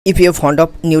If you are fond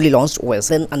of newly launched OS,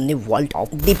 then a new world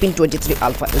of Deepin 23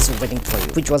 Alpha is waiting for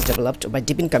you, which was developed by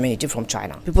Deepin community from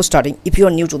China. Before starting, if you are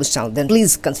new to this channel, then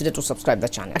please consider to subscribe the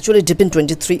channel. Actually, Deepin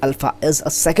 23 Alpha is a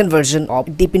second version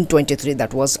of Deepin 23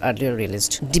 that was earlier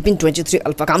released. Deepin 23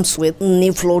 Alpha comes with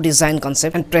new flow design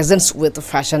concept and presents with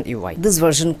fashion UI. This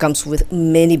version comes with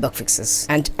many bug fixes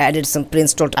and added some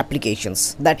pre-installed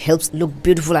applications that helps look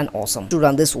beautiful and awesome to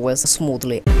run this OS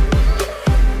smoothly.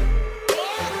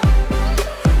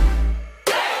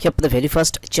 Here, the very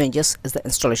first changes is the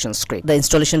installation screen. The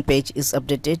installation page is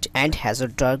updated and has a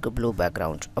dark blue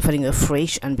background, offering a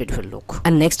fresh and beautiful look.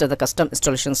 And next, the custom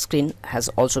installation screen has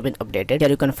also been updated.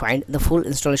 Here you can find the full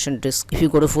installation disk. If you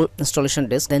go to full installation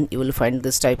disk, then you will find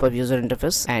this type of user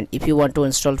interface. And if you want to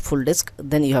install full disk,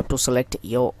 then you have to select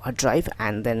your hard drive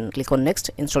and then click on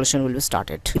next. Installation will be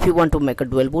started. If you want to make a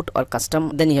dual boot or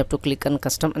custom, then you have to click on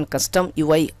custom, and custom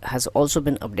UI has also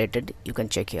been updated. You can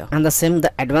check here. And the same,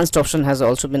 the advanced option has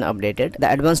also been updated.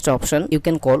 The advanced option you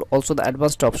can call also the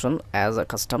advanced option as a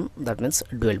custom, that means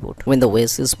dual boot. When the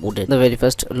OS is booted, the very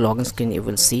first login screen you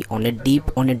will see on a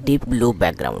deep blue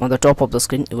background. On the top of the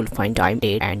screen you will find time,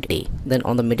 date and day. Then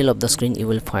on the middle of the screen you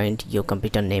will find your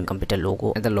computer name, computer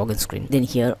logo and the login screen. Then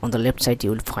here on the left side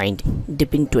you will find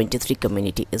Deepin 23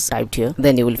 community is typed here.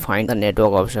 Then you will find the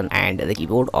network option and the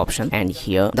keyboard option, and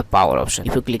here the power option.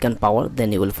 If you click on power,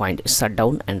 then you will find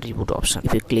shutdown and reboot option.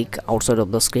 If you click outside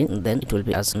of the screen, then it will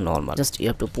be as normal. Just you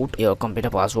have to put your computer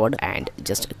password and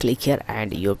just click here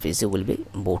and your PC will be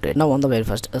booted. Now on the very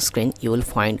first screen you will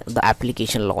find the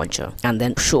application launcher, and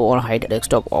then show or hide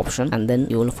desktop option, and then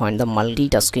you will find the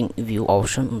multitasking view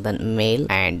option, then mail,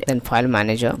 and then file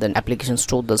manager, then application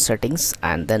store, the settings,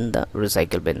 and then the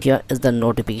recycle bin. Here is the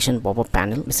notification pop-up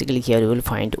panel. Basically here you will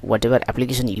find whatever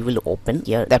application you will open,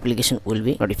 here the application will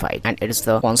be notified, and it is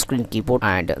the on-screen keyboard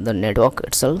and the network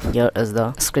itself. Here is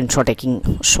the screenshot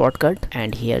taking shortcut,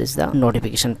 and here is the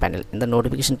notification panel. In the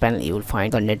notification panel you will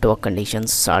find the network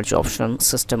conditions, search option,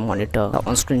 system monitor, the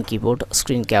on-screen keyboard,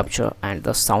 screen capture, and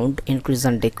the sound increase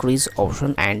and decrease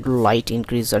option, and light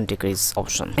increase and decrease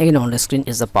option. Again on the screen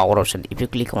is the power option. If you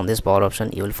click on this power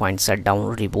option, you will find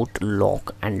shutdown, reboot,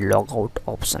 lock and log out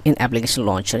option. In application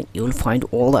launcher you will find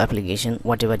all the application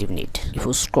whatever you need. If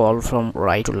you scroll from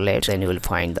right to left, then you will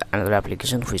find another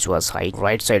application which was hide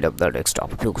right side of the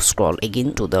desktop. If you scroll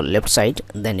again to the left side,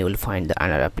 then you will find the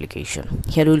another application.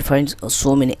 Here you will find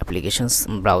so many applications: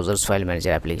 browsers, file manager,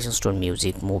 application store,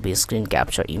 music, movie, screen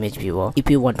capture, image viewer. If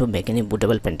you want to make any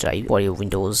bootable pen drive for your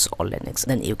Windows or Linux,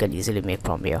 then you can easily make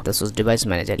from here. This is device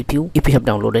manager. If you have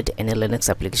downloaded any Linux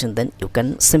application, then you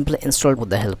can simply install with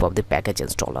the help of the package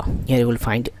installer. Here you will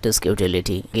find disk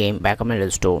utility, game, backup and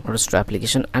restore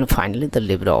application, and finally the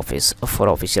LibreOffice for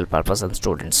official purpose and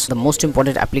students. The most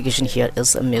important application here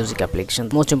is a music application.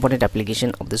 The most important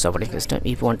application of this operating system.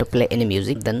 If you want to play any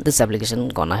music, then this application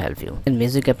gonna help you. In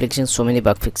music application, so many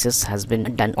bug fixes has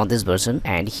been done on this version,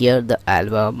 and here the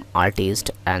album,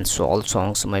 artist, and so all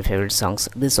songs, my favorite songs,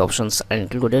 these options are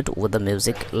included with the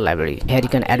music library. Here you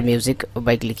can add music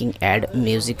by clicking add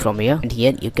music from here, and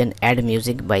here you can add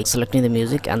music by selecting the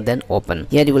music and then open.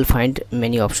 Here you will find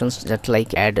many options that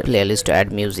like add playlist,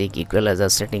 add music, equalizer,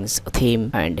 settings,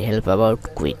 theme, and help about,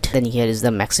 quit. Then here is the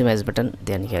maximize button,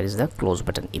 then here is the close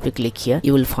button. If you click here,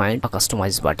 you will find a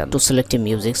customize button to select your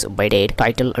music by date,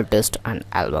 title, artist, and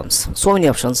albums. So many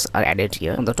options are added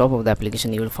here. On the top of the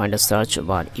application you will find a search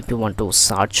bar. If you want to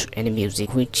search any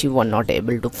music which you are not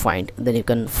able to find, then you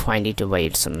can find it by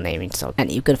its name itself,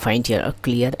 and you can find here a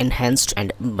clear, enhanced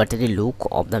and buttery look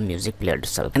of the music player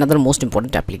itself. Another most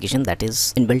important application that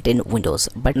is inbuilt in Windows,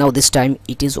 but now this time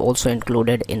it is also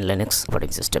included in Linux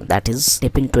operating system, that is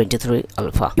Deepin 23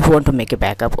 Alpha. If you want to make a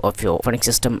backup of your operating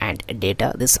system and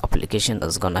data, this application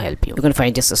is gonna help you. You can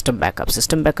find a system backup.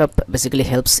 System backup basically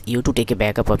helps you to take a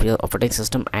backup of your operating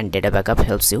system, and data backup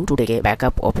helps you to take a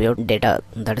backup of your data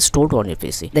that is stored on your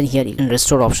PC. Then here in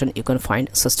restore option you can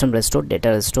find system restore, data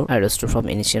restore, and restore from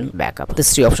initial backup.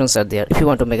 These three options are there. If you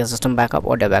want to make a system backup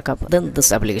or data backup, then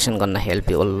this application gonna help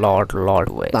you a lot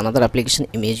way. Another application,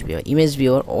 image viewer. Image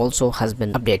viewer also has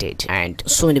been updated, and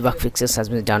so many bug fixes has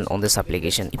been done on this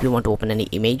application. If you want to open any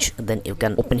image, then you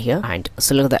can open here and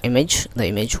select the image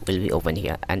will be open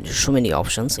here, and so many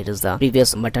options. It is the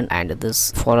previous button, and this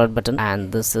forward button,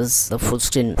 and this is the full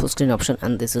screen option,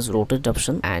 and this is rotate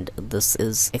option, and this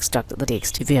is extract the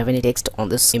text. If you have any text on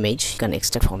this image, you can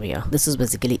extract from here. This is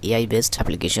basically AI based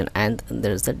application, and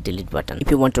there is the delete button.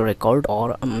 If you want to record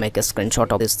or make a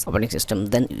screenshot of this operating system,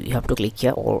 then you have to click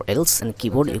here, or else in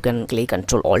keyboard you can click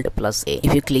Ctrl Alt plus A.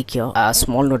 If you click here, a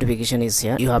small notification is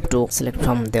here. You have to select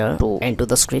from there to enter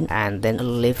the screen, and then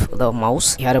lift the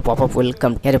mouse. Here a pop-up will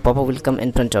come.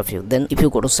 In front of you. Then if you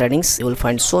go to settings, you will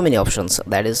find so many options.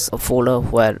 That is a folder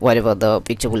wherever the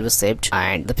picture will be saved,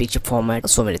 and the picture format,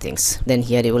 so many things. Then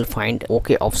here you will find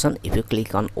OK option. If you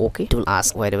click on OK, it will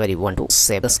ask wherever you want to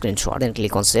save the screenshot. Then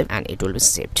click on save, and it will be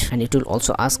saved. And it will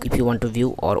also ask if you want to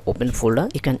view or open folder.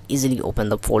 You can easily open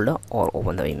the folder or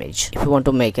open the image. If you want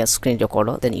to make a screen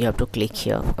recorder, then you have to click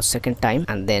here a second time,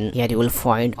 and then here you will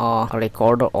find a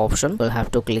recorder option. You will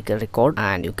have to click a record,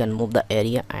 and you can move the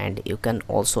area, and you can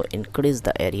also increase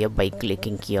the area by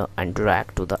clicking here and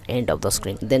drag to the end of the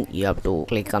screen. Then you have to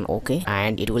click on OK,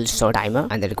 and it will start timer,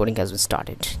 and the recording has been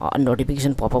started. A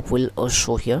notification pop-up will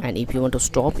show here, and if you want to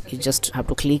stop, you just have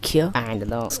to click here, and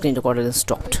the screen recorder is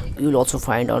stopped. You will also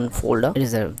find on folder it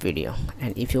is a video,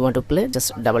 and if you want to play,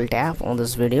 just double tap on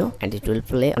this video, and it will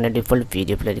play on a default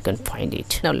video player. You can find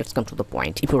it. Now let's come to the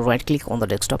point. If you right click on the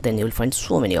desktop, then you will find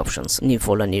so many options: new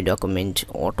folder, new document,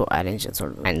 auto arrange,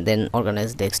 and then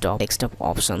organize desktop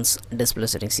options, display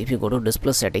settings. If you go to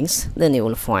display settings, then you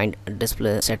will find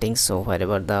display settings. So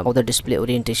wherever the display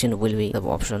orientation will be the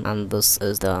option, and this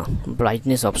is the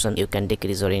brightness option. You can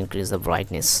decrease or increase the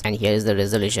brightness, and here is the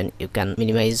resolution. You can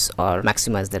minimize or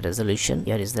maximize the resolution.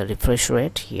 Here is the refresh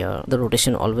rate. Here the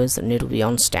rotation always need to be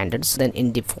on standards. Then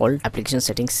in default application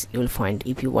settings, you will find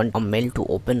if you want a mail to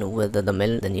open with the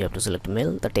mail, then you have to select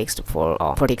mail. The text for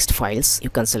text files, you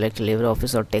can select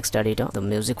LibreOffice or text editor. The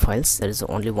music files, there is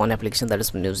only one application, that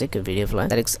is music, video file,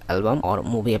 that is album or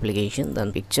movie application.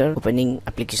 Then picture opening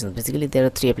applications, basically there are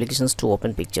three applications to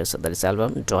open pictures. So that is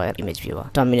album, drawer, image viewer.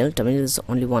 Terminal is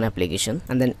only one application.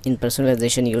 And then in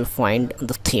personalization, you will find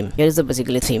the theme. Here is the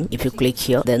basically theme. If you click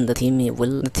here, then the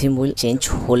theme will change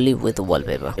wholly with the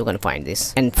wallpaper. You can find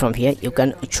this, and from here you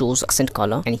can choose accent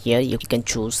color, and here you can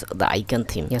choose the icon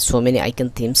theme. Here so many icon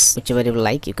themes, whichever you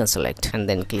like you can select, and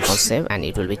then click on save, and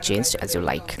it will be changed as you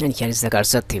like. And here is the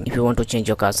cursor theme. If you want to change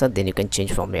your cursor, then you can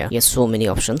change from here. Yes, so many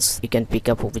options. You can pick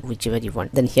up whichever you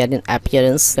want. Then here in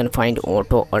appearance, you can find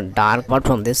auto or dark. Apart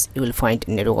from this, you will find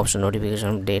network option,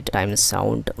 notification, date, time,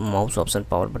 sound, mouse option,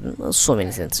 power button, so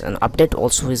many things. And update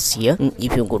also is here.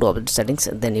 If you go to update settings,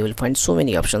 then you will find so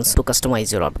many options to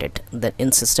customize your update. Then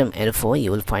in system info,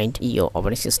 you will find your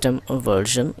operating system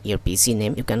version, your PC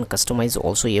name. You can customize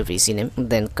also your PC name.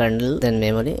 Then kernel, then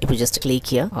memory. If you just click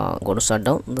here, go to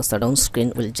shutdown, the shutdown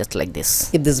screen will just like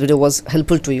this. If this video was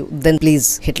helpful to you, then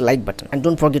please hit like button, and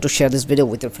don't forget to share this video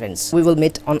with your friends. We will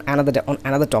meet on another day on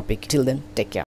another topic. Till then, take care.